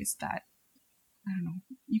anyways that, I don't know,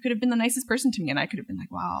 you could have been the nicest person to me and I could have been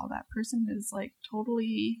like, wow, that person is like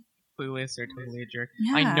totally clueless or totally a jerk.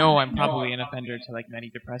 Yeah. I know I'm probably an offender to like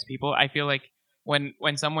many depressed people. I feel like when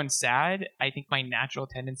someone's sad, I think my natural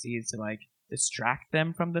tendency is to like distract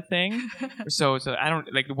them from the thing. so I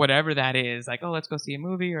don't like whatever that is, like, oh, let's go see a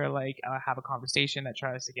movie, or like have a conversation that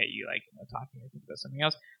tries to get you like talking or think about something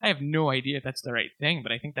else. I have no idea if that's the right thing,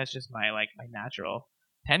 but I think that's just my natural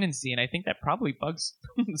tendency, and I think that probably bugs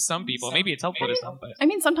some people. Maybe it's helpful to some, but I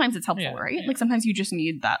mean, sometimes it's helpful, Yeah. right? Like sometimes you just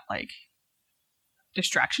need that like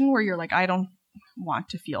distraction where you're like, I don't want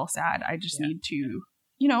to feel sad. I just need to,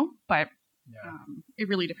 but it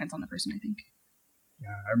really depends on the person, I think. Yeah,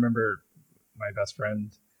 I remember my best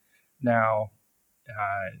friend now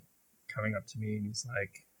coming up to me and he's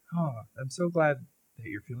like, oh, I'm so glad that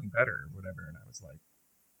you're feeling better or whatever. And I was like,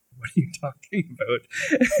 what are you talking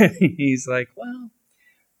about? And he's like, well,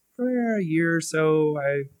 for a year or so,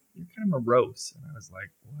 you're kind of morose. And I was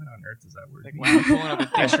like, what on earth does that word like, mean? wow, I'm pulling up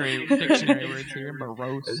a dictionary words here,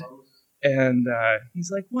 morose. And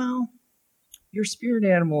he's like, well, your spirit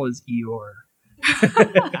animal is Eeyore.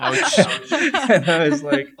 Ouch. And I was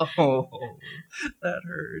like, oh, that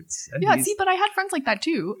hurts. And Yeah, he's- see, but I had friends like that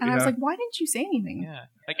too. And I was Yeah. like, why didn't you say anything? Yeah,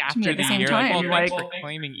 like me after at the the same year, time, like, you're well, thanks like- for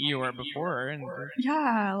claiming Eeyore before, and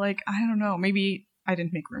Yeah, like, I don't know. Maybe I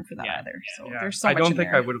didn't make room for that Yeah. either. So Yeah, there's so I much don't in think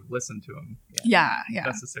there. I would have listened to him Yeah.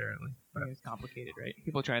 necessarily. But it's complicated, right?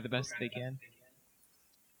 People try the best they can.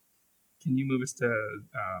 can you move us to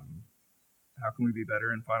how can we be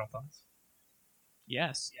better in final thoughts?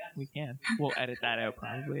 Yes, we can. We'll edit that out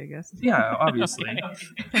probably, I guess. Yeah, obviously. Okay.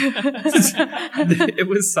 It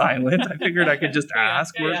was silent. I figured I could just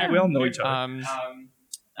ask. We all know each other.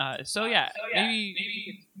 So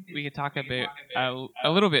maybe we could talk about a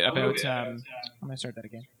little bit about. I'm gonna start that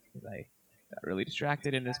again because I got really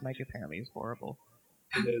distracted, and this mic apparently is horrible.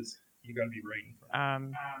 It is. You got to be right in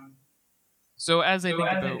front. So as I think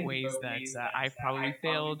about ways that I've probably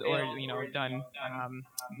failed or done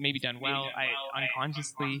maybe done well, I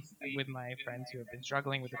unconsciously with my friends who have been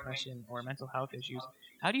struggling with depression or mental health issues.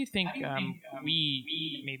 How do you think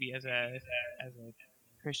we maybe as a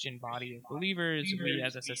Christian body of believers, we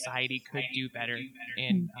as a society could do better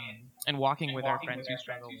in walking with our friends who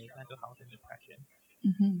struggle with mental health and depression?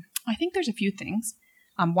 Mm-hmm. I think there's a few things.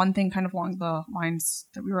 One thing kind of along the lines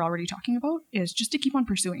that we were already talking about is just to keep on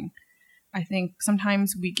pursuing. I think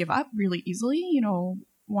sometimes we give up really easily,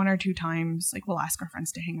 1 or 2 times, like we'll ask our friends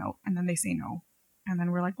to hang out and then they say no. And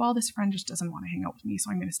then we're like, well, this friend just doesn't want to hang out with me, so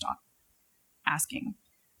I'm going to stop asking.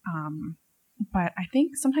 But I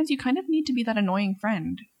think sometimes you kind of need to be that annoying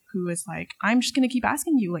friend who is like, I'm just going to keep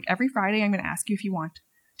asking you. Like every Friday, I'm going to ask you if you want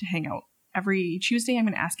to hang out. Every Tuesday, I'm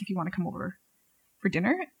going to ask if you want to come over for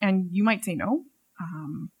dinner. And you might say no,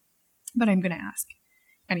 but I'm going to ask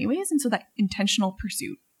anyways. And so that intentional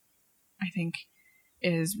pursuit, I think,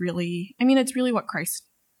 is really, it's really what Christ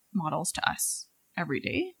models to us every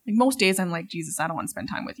day. Like most days I'm like, Jesus, I don't want to spend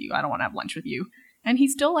time with you. I don't want to have lunch with you. And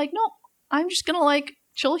he's still like, no, I'm just going to like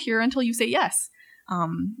chill here until you say yes.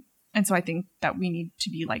 And so I think that we need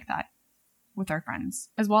to be like that with our friends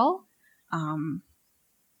as well.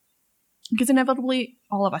 Because inevitably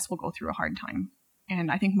all of us will go through a hard time.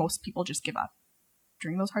 And I think most people just give up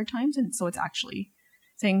during those hard times. And so it's actually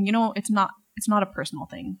saying, it's not a personal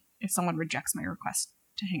thing if someone rejects my request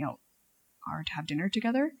to hang out or to have dinner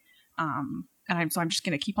together. And I'm just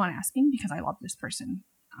going to keep on asking because I love this person.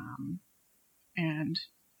 And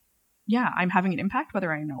yeah, I'm having an impact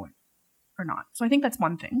whether I know it or not. So I think that's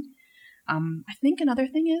one thing. I think another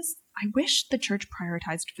thing is I wish the church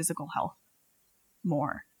prioritized physical health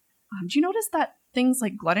more. Do you notice that things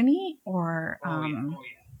like gluttony or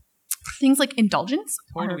things like indulgence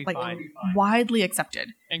Totally are like fine. widely accepted?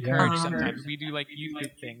 Encouraged Yeah. sometimes. We do like youth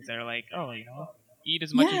group things that are like, eat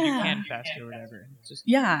as much as you can fast or whatever. It's just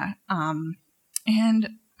and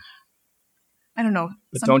I don't know.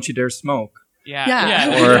 But don't you dare smoke. Yeah.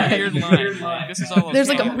 Weird line. This is all there's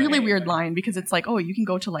like a really weird line because it's like, oh, you can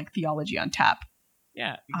go to like theology on tap.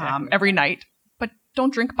 Yeah, exactly. Every night, but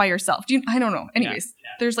don't drink by yourself. I don't know. Anyways,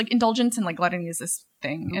 there's like indulgence and like gluttony is this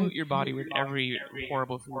thing. Pollute your body with every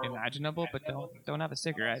horrible food imaginable, but don't have a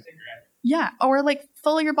cigarette. Yeah, or like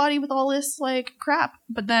fill your body with all this like crap,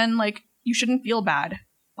 but then like you shouldn't feel bad.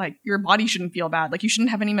 Like your body shouldn't feel bad. Like you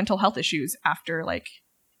shouldn't have any mental health issues after like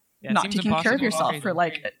not taking care of yourself for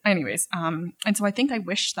like anyways. And so I think I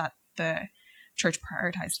wish that the church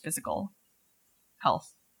prioritized physical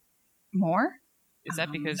health more. Is that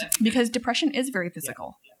because depression is very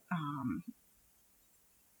physical?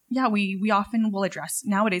 We often will address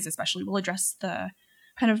nowadays, especially we'll address the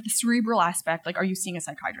kind of the cerebral aspect. Like, are you seeing a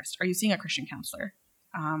psychiatrist? Are you seeing a Christian counselor?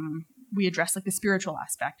 We address like the spiritual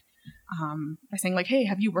aspect by saying like, hey,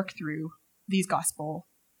 have you worked through these gospel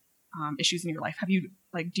issues in your life? Have you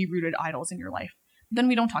like derooted idols in your life? But then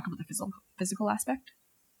we don't talk about the physical aspect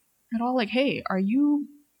at all. Like, hey, are you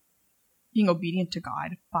being obedient to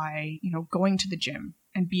God by, going to the gym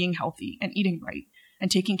and being healthy and eating right and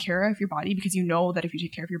taking care of your body? Because you know that if you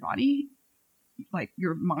take care of your body, like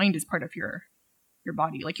your mind is part of your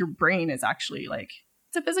body. Like your brain is actually like,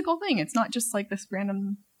 it's a physical thing. It's not just like this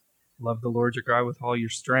random. Love the Lord your God with all your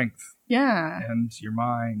strength. Yeah. And your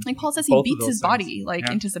mind. Like Paul says, he beats his body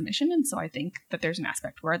into submission. And so I think that there's an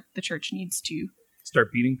aspect where the church needs to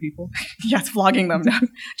start beating people. Yes, flogging them.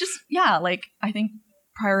 Like I think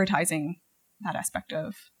prioritizing that aspect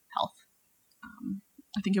of health,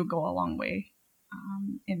 I think it would go a long way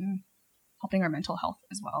in helping our mental health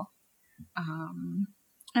as well.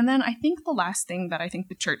 And then I think the last thing that I think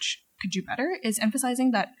the church could do better is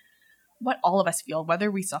emphasizing that what all of us feel,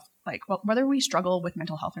 whether we struggle with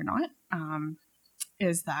mental health or not,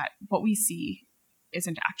 is that what we see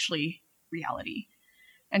isn't actually reality.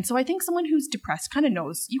 And so I think someone who's depressed kind of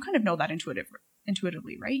knows that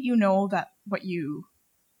intuitively, right? You know that what you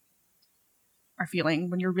are feeling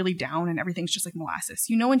when you're really down and everything's just like molasses.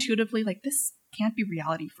 You know intuitively, like, this can't be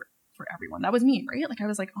reality for everyone. That was me, right? Like I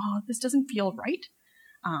was like, oh, this doesn't feel right.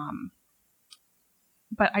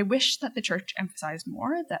 But I wish that the church emphasized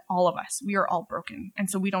more that all of us, we are all broken. And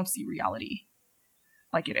so we don't see reality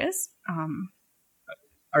like it is.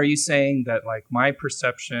 Are you saying that like my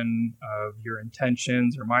perception of your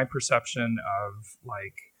intentions or my perception of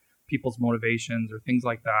like people's motivations or things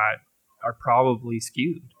like that are probably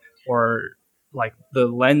skewed, or like the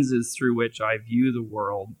lenses through which I view the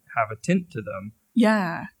world have a tint to them?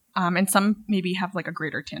 Yeah. And some maybe have like a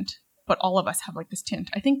greater tint, but all of us have like this tint.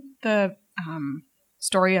 I think the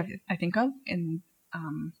story I think of in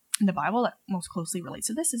the Bible that most closely relates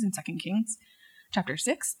to this is in 2 Kings chapter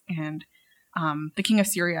 6. And the king of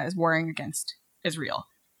Syria is warring against Israel.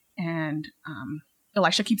 And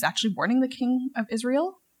Elisha keeps actually warning the king of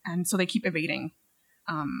Israel. And so they keep evading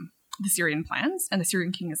the Syrian plans. And the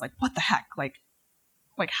Syrian king is like, what the heck? Like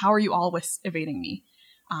how are you all evading me?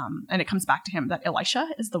 And it comes back to him that Elisha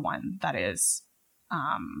is the one that is,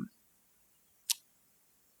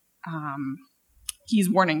 he's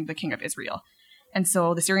warning the king of Israel. And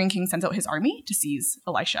so the Syrian king sends out his army to seize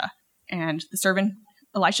Elisha. And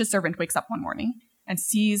Elisha's servant wakes up one morning and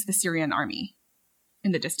sees the Syrian army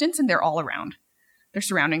in the distance, and they're all around. They're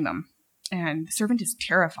surrounding them. And the servant is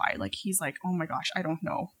terrified. Like, he's like, oh my gosh, I don't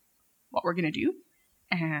know what we're going to do.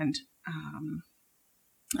 And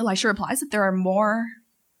Elisha replies that there are more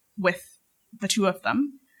with the two of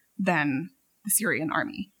them than the Syrian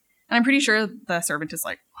army. And I'm pretty sure the servant is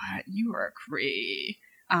like, what? You are crazy.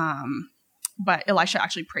 But Elisha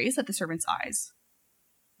actually prays that the servant's eyes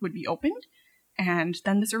would be opened. And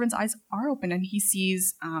then the servant's eyes are open, and he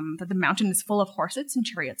sees that the mountain is full of horses and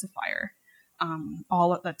chariots of fire.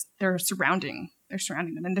 They're surrounding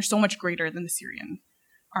them, and they're so much greater than the Syrian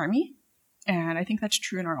army. And I think that's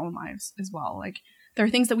true in our own lives as well. Like, there are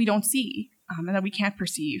things that we don't see and that we can't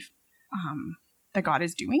perceive that God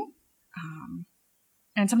is doing.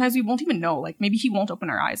 And sometimes we won't even know. Like, maybe he won't open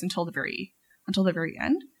our eyes until the very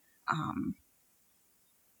end.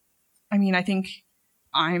 I think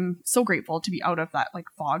I'm so grateful to be out of that like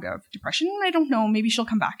fog of depression. I don't know, maybe she'll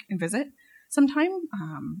come back and visit sometime.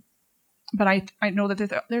 But I know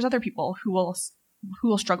that there's other people who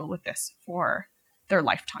will struggle with this for their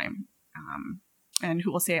lifetime, and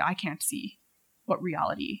who will say, I can't see what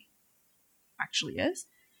reality actually is.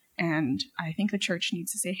 And I think the church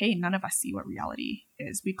needs to say, hey, none of us see what reality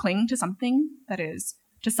is. We cling to something that is,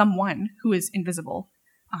 to someone who is invisible,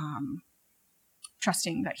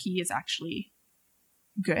 trusting that he is actually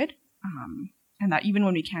good, and that even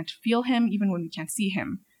when we can't feel him, even when we can't see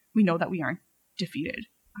him, we know that we aren't defeated.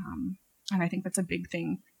 And I think that's a big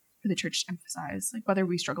thing for the church to emphasize, like whether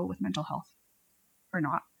we struggle with mental health or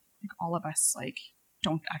not, like all of us like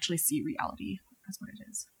don't actually see reality as what it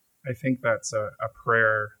is. I think that's a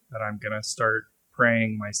prayer that I'm going to start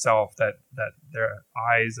praying myself, that the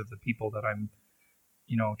eyes of the people that I'm,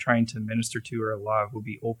 trying to minister to or love will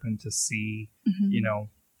be open to see,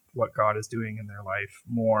 what God is doing in their life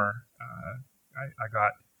more. I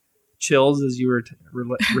got chills as you were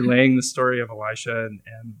relaying the story of Elisha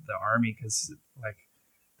and the army, because like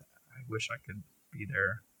I wish I could be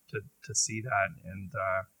there to see that, and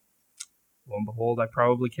lo and behold, I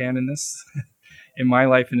probably can in this in my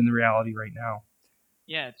life and in the reality right now.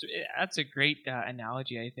 Yeah, that's a great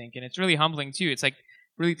analogy, I think, and it's really humbling too. It's like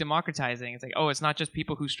really democratizing. It's like, oh, it's not just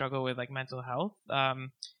people who struggle with like mental health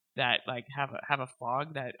that like have a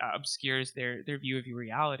fog that obscures their view of your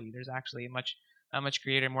reality. There's actually a much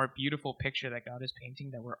greater, more beautiful picture that God is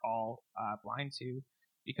painting that we're all blind to,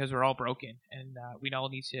 because we're all broken, and we all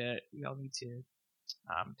need to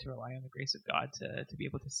rely on the grace of God to be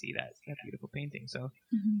able to see that beautiful painting. So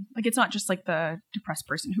like it's not just like the depressed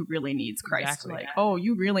person who really needs Christ. Exactly. Like, oh,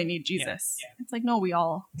 you really need Jesus. Yeah. It's like, no, we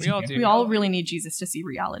all do. We all really need Jesus to see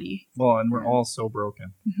reality. Well, and we're all so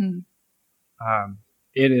broken.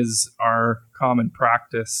 It is our common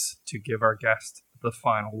practice to give our guest the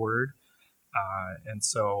final word. And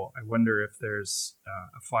so I wonder if there's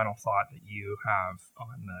a final thought that you have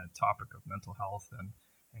on the topic of mental health and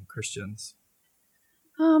Christians.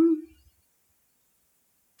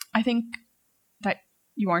 I think that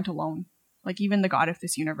you aren't alone. Like even the God of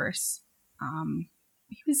this universe,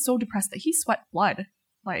 he was so depressed that he sweat blood.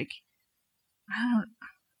 Like, I don't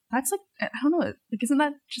know. Like, isn't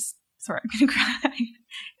that just, sorry, I'm gonna cry.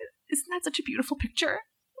 Isn't that such a beautiful picture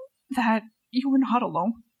that you are not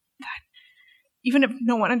alone? That even if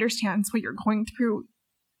no one understands what you're going through,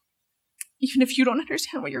 even if you don't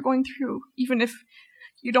understand what you're going through, even if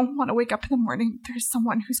you don't want to wake up in the morning, there's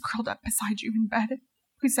someone who's curled up beside you in bed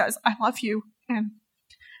who says, I love you, and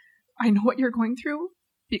I know what you're going through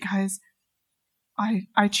because I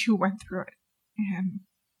too went through it. And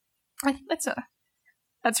I think that's a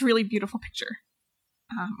really beautiful picture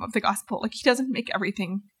of the gospel. Like, he doesn't make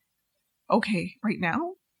everything okay right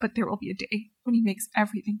now, but there will be a day when he makes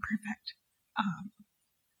everything perfect.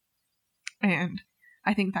 And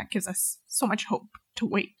I think that gives us so much hope to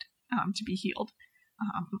wait to be healed.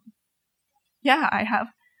 I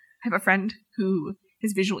have a friend who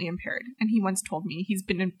is visually impaired, and he once told me he's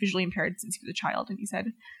been visually impaired since he was a child, and he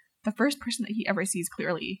said the first person that he ever sees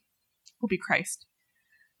clearly will be Christ.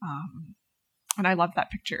 And I love that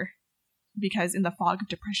picture, because in the fog of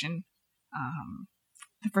depression,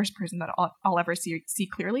 the first person that I'll ever see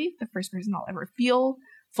clearly, the first person I'll ever feel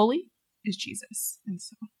fully is Jesus. And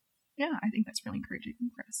so, yeah, I think that's really encouraging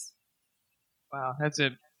for us. Wow, that's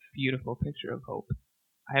a beautiful picture of hope.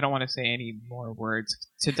 I don't want to say any more words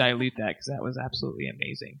to dilute that, because that was absolutely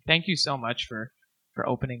amazing. Thank you so much for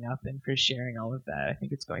opening up and for sharing all of that. I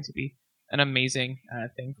think it's going to be an amazing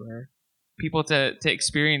thing for people to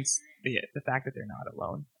experience the fact that they're not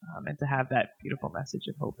alone, and to have that beautiful message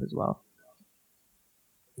of hope as well.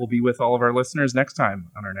 We'll be with all of our listeners next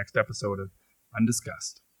time on our next episode of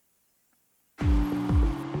Undiscussed.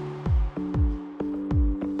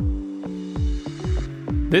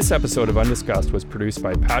 This episode of Undiscussed was produced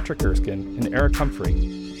by Patrick Erskine and Eric Humphrey.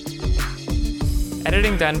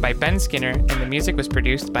 Editing done by Ben Skinner, and the music was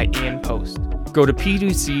produced by Ian Post. Go to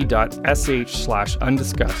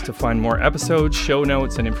p2c.sh/undiscussed to find more episodes, show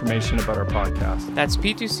notes, and information about our podcast. That's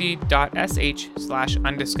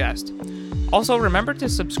p2c.sh/undiscussed. Also, remember to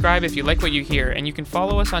subscribe if you like what you hear, and you can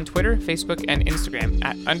follow us on Twitter, Facebook, and Instagram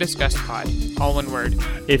at UndiscussedPod, all one word.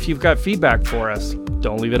 If you've got feedback for us,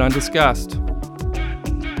 don't leave it undiscussed.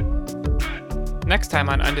 Next time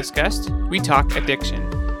on Undiscussed, we talk addiction.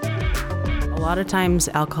 A lot of times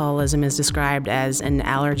alcoholism is described as an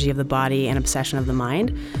allergy of the body and obsession of the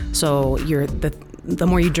mind. So the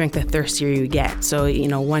more you drink, the thirstier you get. So,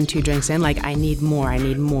 1-2 drinks in, like, I need more.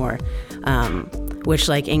 Which,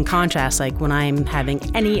 like, in contrast, like, when I'm having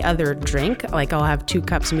any other drink, like, I'll have 2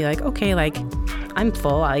 cups and be like, okay, like, I'm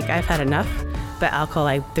full, like, I've had enough. But alcohol,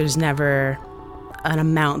 like, there's never an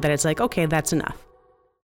amount that it's like, okay, that's enough.